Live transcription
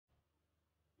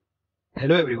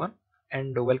Hello everyone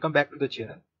and welcome back to the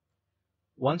channel.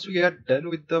 Once we are done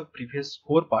with the previous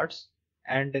 4 parts,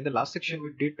 and in the last section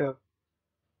we did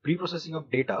pre-processing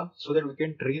of data so that we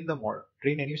can train the model,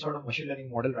 train any sort of machine learning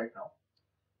model right now.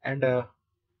 And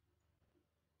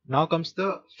now comes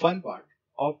the fun part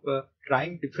of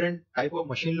trying different type of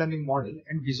machine learning model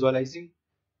and visualizing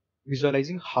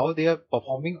how they are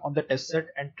performing on the test set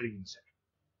and training set.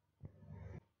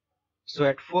 So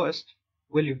at first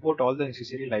we'll import all the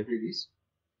necessary libraries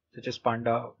such as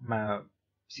Panda,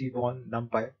 Seaborn,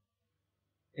 NumPy.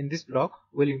 In this block,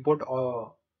 we'll import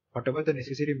whatever the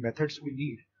necessary methods we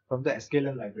need from the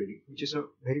sklearn library, which is a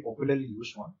very popularly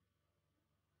used one.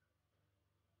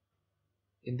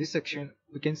 In this section,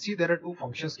 we can see there are two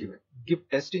functions given: give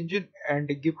test engine and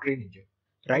give train engine.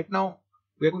 Right now,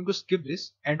 we are going to skip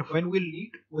this, and when we'll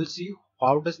need, we'll see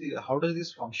how does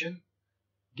this function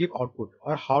give output,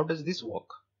 or how does this work.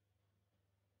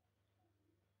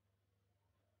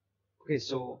 Okay,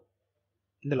 so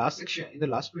in the last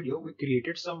video, we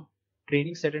created some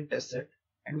training set and test set,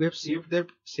 and we have saved them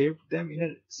in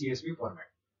a CSV format.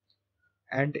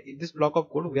 And in this block of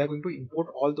code, we are going to import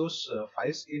all those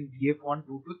files in df1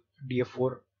 to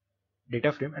df4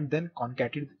 data frame, and then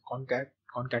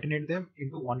concatenate them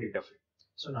into one data frame.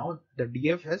 So now the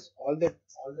df has all the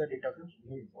data frames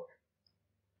we have imported.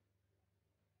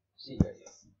 See here,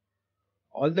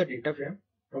 all the data frame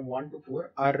from 1 to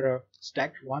 4 are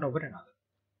stacked one over another.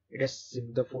 It has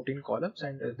the 14 columns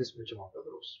and this much amount of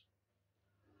rows.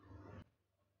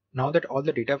 Now that all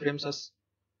the data frames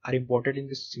are imported in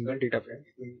this single data frame,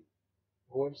 we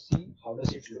go and see how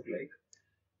does it look like.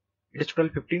 It is total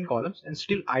 15 columns, and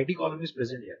still ID column is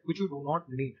present here, which we do not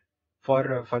need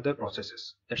for further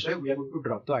processes. That's why we are going to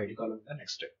drop the ID column in the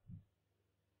next step.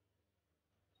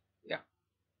 Yeah,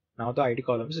 now the ID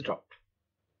column is dropped.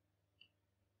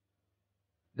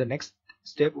 The next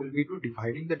step will be to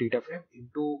dividing the data frame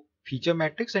into feature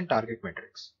matrix and target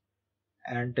matrix.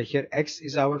 And here X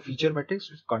is our feature matrix,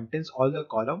 which contains all the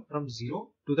column from 0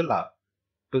 to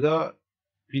the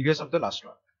previous of the last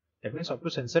one. That means up to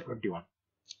sensor 21.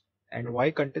 And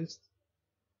Y contains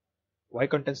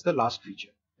the last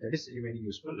feature, that is remaining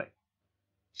useful life.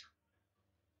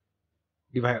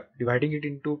 Dividing it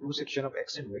into two sections of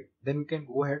X and Y, then we can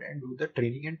go ahead and do the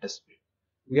training and test split.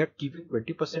 We are keeping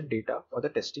 20% data for the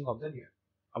testing of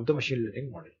the machine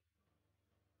learning model.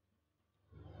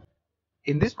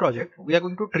 In this project, we are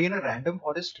going to train a random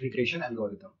forest regression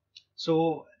algorithm.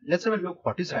 So let's have a look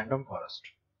what is random forest.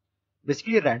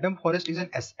 Basically, a random forest is an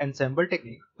ensemble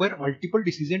technique where multiple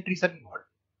decision trees are involved.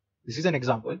 This is an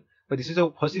example, but this is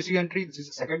a first decision tree, this is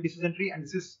a second decision tree, and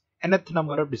this is nth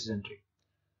number of decision tree.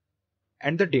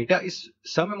 And the data is,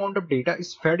 some amount of data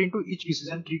is fed into each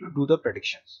decision tree to do the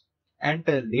predictions. And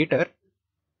later,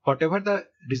 whatever the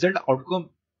result outcome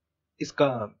is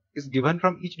given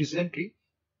from each decision tree,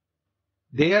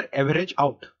 they are averaged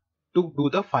out to do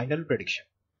the final prediction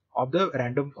of the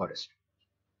random forest.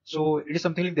 So it is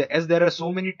something like that. As there are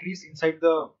so many trees inside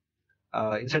one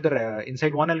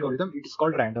algorithm, it is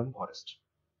called random forest.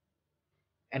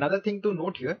 Another thing to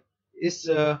note here is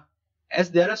as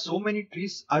there are so many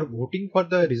trees are voting for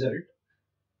the result,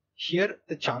 here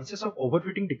the chances of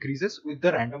overfitting decreases with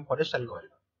the random forest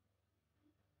algorithm.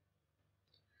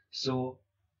 So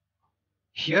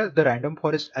here the random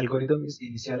forest algorithm is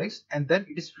initialized, and then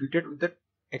it is fitted with the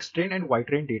X-train and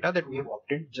Y-train data that we have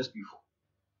obtained just before.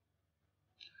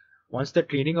 Once the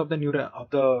training of the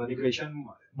regression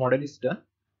model is done,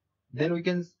 then we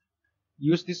can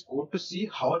use this code to see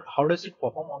how does it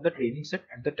perform on the training set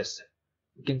and the test set.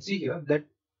 You can see here that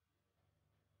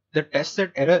the test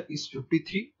set error is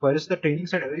 53, whereas the training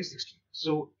set error is 16.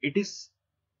 So it is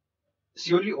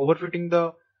surely overfitting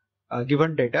the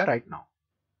given data right now.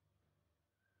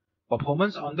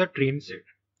 Performance on the train set.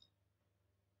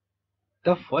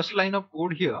 The first line of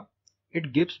code here,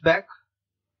 it gives back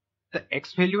the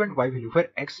X value and Y value, where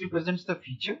X represents the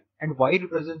feature and Y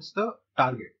represents the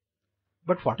target.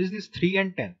 But what is this 3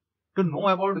 and 10? To know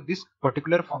about this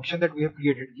particular function that we have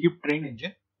created, give train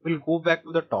engine, we'll go back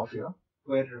to the top here,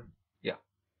 where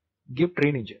give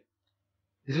train engine.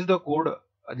 This is the code,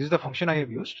 this is the function I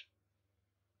have used.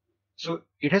 So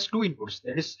it has two inputs,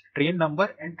 that is train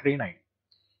number and train ID.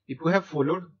 If you have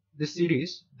followed this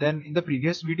series, then in the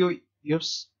previous video you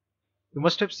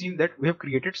must have seen that we have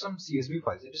created some CSV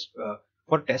files. It is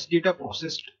for test data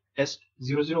processed test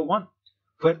 001,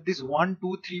 where this 1,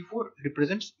 2, 3, 4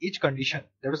 represents each condition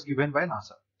that was given by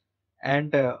NASA.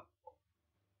 And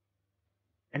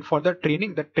for the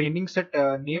training set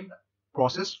named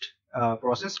processed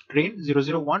train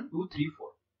 001, 2, 3,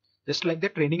 4. Just like the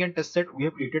training and test set we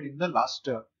have created in the last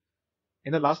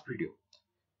video.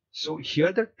 So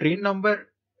here the train number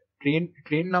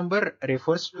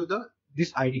refers to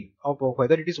this ID of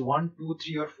whether it is 1, 2,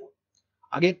 3 or 4.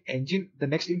 Again, the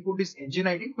next input is engine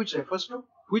ID, which refers to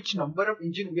which number of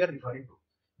engine we are referring to,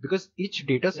 because each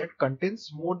data set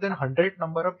contains more than 100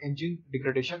 number of engine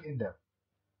degradation in there.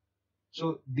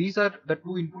 So these are the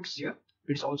two inputs here.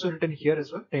 It's also written here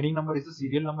as well. Training number is the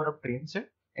serial number of train set.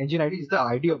 Engine ID is the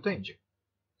ID of the engine.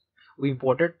 We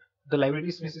imported the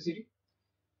libraries necessary.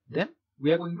 Then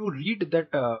we are going to read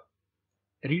that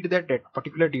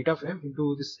particular data frame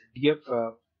into this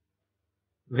df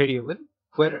variable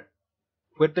where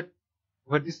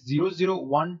this 0, 0,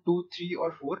 1, 2, 3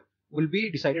 or 4 will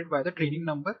be decided by the training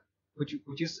number,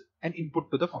 which is an input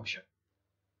to the function.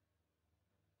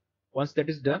 Once that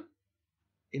is done,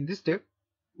 in this step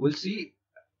we'll see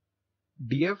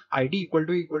df id equal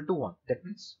to 1. That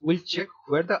means we'll check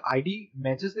where the id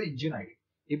matches the engine id.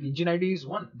 If engine id is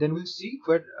 1, then we'll see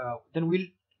where then we'll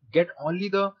get only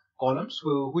the columns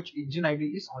which engine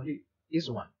id is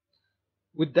 1.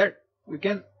 With that, we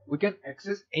can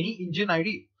access any engine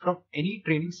id from any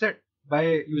training set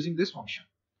by using this function.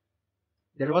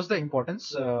 That was the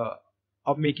importance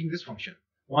of making this function.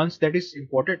 Once that is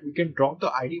imported, we can drop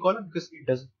the id column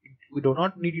because we do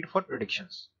not need it for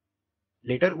predictions.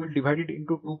 Later we'll divide it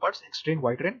into two parts, xtrain,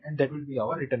 ytrain, and that will be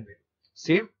our return value.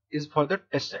 Same is for the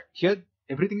test set. Here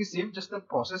everything is same, just the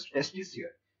process test is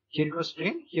here. Here it was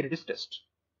train, here it is test.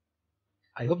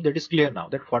 I hope that is clear now,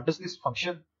 that what does this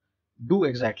function do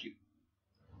exactly.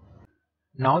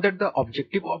 Now that the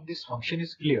objective of this function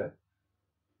is clear,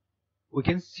 we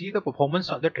can see the performance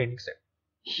of the training set.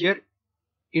 Here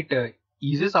it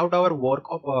eases out our work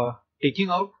of taking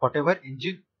out whatever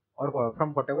engine or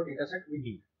from whatever dataset we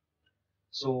need.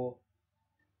 So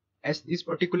as this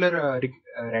particular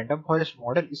random forest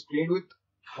model is trained with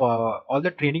all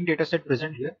the training dataset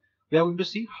present here, we are going to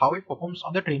see how it performs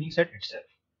on the training set itself.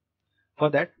 For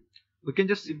that, we can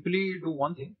just simply do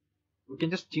one thing. We can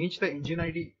just change the engine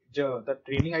ID, the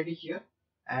training ID here,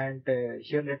 and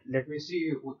here let me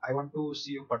see. I want to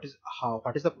see what is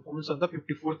the performance of the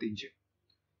 54th engine.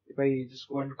 If I just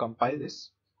go and compile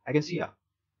this, I can see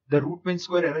the root mean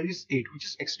square error is 8, which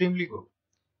is extremely good.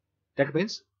 That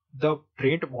means the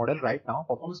trained model right now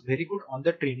performs very good on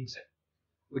the training set.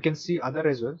 We can see other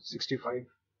as well, 65.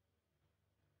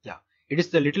 Yeah, it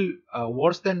is a little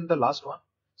worse than the last one.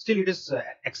 Still, it is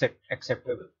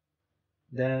acceptable.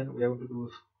 Then we are going to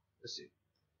do, let's see.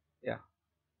 Yeah,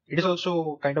 it is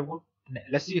also kind of good.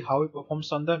 Let's see how it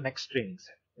performs on the next training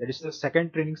set. That is the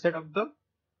second training set and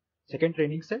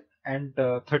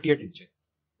 30th engine.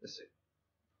 Let's see.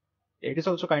 It is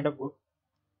also kind of good.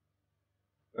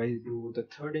 I do the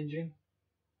third engine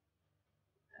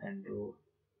and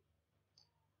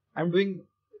I'm doing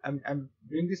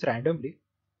this randomly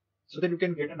so that you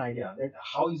can get an idea that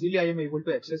how easily I am able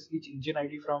to access each engine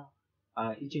ID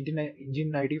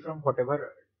from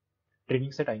whatever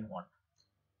training set I want.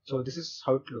 So this is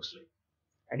how it looks like,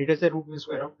 and it has a root mean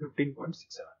square of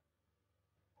 15.67.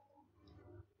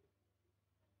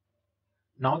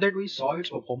 Now that we saw its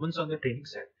performance on the training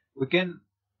set, we can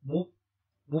move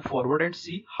forward and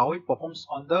see how it performs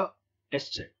on the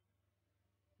test set.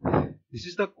 This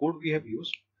is the code we have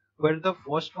used, where the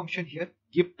first function here,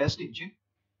 give test engine.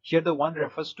 Here the 1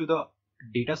 refers to the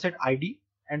dataset ID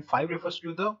and 5 refers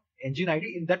to the engine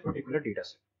ID in that particular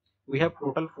dataset. We have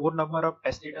total 4 number of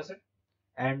test dataset,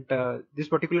 and this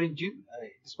particular engine,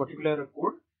 this particular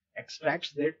code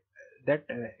extracts that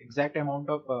exact amount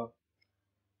of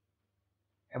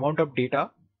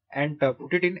data and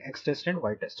put it in xtest and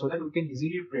ytest, so that we can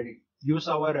easily use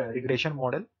our regression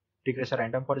model,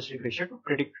 random forest regression, to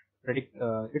predict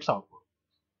its output.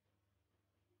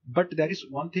 But there is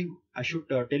one thing I should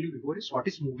tell you before, is what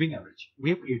is moving average. We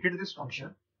have created this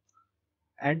function,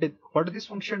 and what this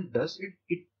function does,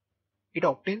 it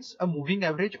obtains a moving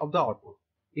average of the output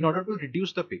in order to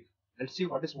reduce the peak. Let's see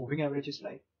what is moving average is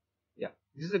like. Yeah,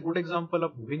 this is a good example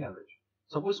of moving average.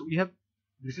 Suppose we have,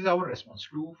 this is our response,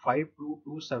 2, 5, 2,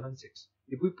 2, 7, 6.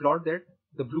 If we plot that,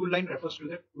 the blue line refers to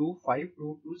that 2, 5,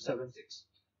 2, 2, 7, 6.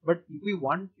 But if we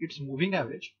want its moving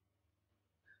average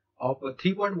of a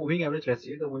 3-point moving average, let's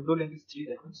say the window length is 3,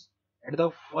 that means at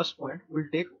the first point we'll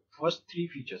take first 3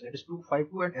 features, that is 2, 5,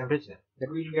 2, and average them.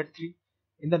 Then we'll get 3.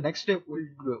 In the next step, we'll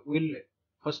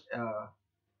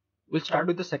start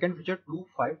with the second feature, 2,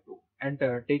 5, 2, and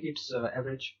take its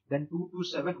average. Then 2, 2,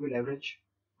 7 will average.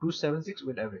 2, 7, 6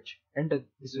 will average. And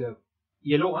this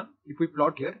yellow one, if we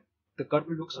plot here, the curve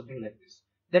will look something like this.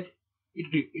 That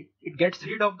it gets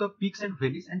rid of the peaks and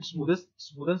valleys and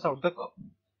smoothens out the curve.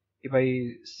 If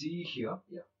I see here,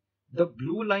 yeah, the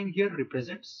blue line here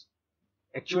represents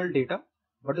actual data,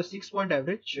 But the 6-point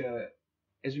average,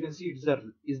 as you can see, is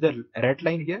the red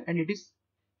line here, and it is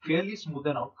fairly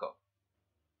smoothen out curve.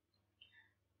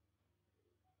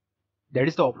 That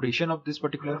is the operation of this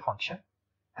particular function,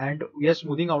 and we are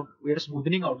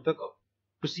smoothening out the curve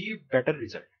to see better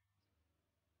result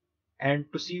and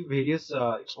to see various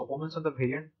its performance on the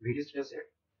various data set.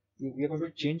 We are going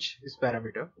to change this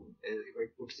parameter. If I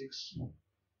put 6,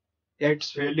 yeah,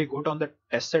 it's fairly good on the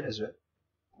test set as well.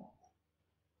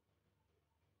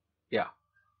 Yeah,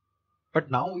 but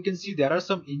now we can see there are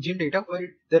some engine data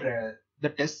where the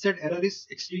test set error is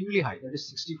extremely high, that is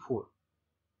 64.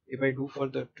 If I do for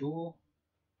the 2,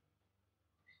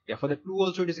 yeah, for the 2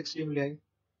 also it is extremely high.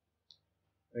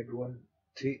 I do on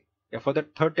 3, yeah, for the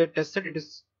third test set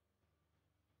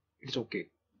it's okay.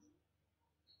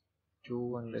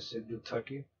 2 and let's say do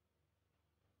 30.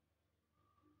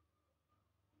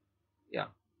 Yeah,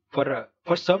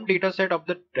 for some data set of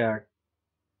the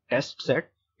test set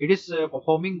it is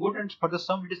performing good, and for the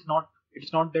sum it is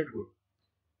not that good.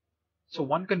 So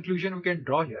one conclusion we can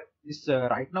draw here is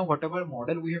right now whatever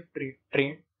model we have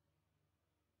trained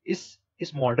is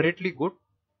moderately good,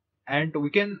 and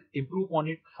we can improve on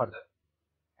it further.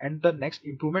 And the next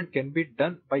improvement can be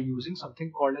done by using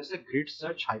something called as a grid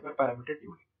search hyperparameter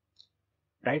tuning.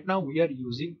 Right now we are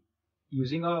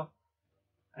using a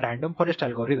random forest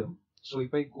algorithm. So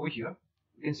if I go here,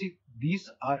 you can see these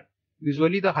are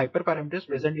usually the hyperparameters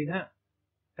present in a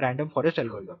random forest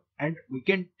algorithm, and we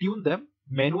can tune them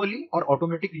manually or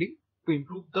automatically to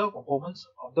improve the performance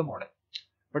of the model.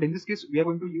 But in this case we are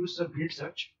going to use a grid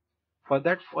search. For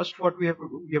that, first what we have to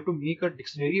do, we have to make a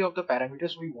dictionary of the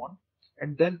parameters we want,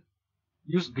 and then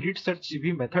use grid search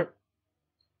CV method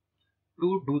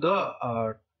to do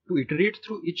the to iterate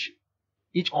through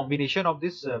each combination of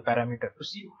this parameter to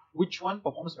see which one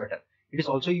performs better. It is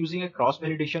also using a cross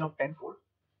validation of 10-fold,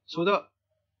 so the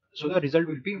result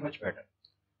will be much better.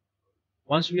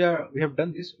 Once we have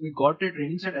done this, we got a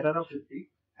training set error of 50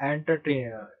 and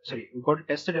we got a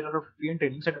test set error of 50 and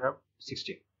training set error of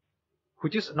 60,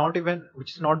 which is not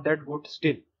that good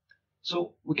still.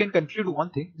 So we can conclude one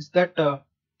thing is that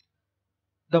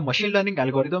the machine learning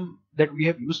algorithm that we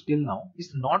have used till now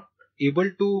is not able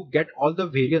to get all the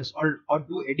variance or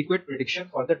do adequate prediction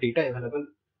for the data available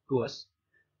to us.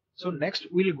 So next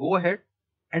we'll go ahead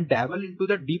and dabble into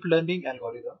the deep learning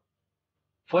algorithm.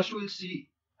 First we'll see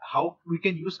how we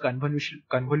can use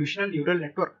convolutional neural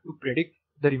network to predict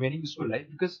the remaining useful life,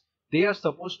 because they are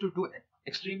supposed to do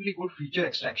extremely good feature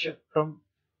extraction from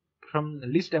the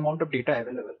least amount of data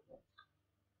available.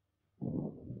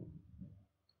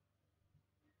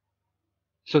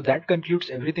 So that concludes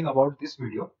everything about this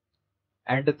video,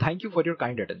 and thank you for your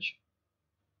kind attention.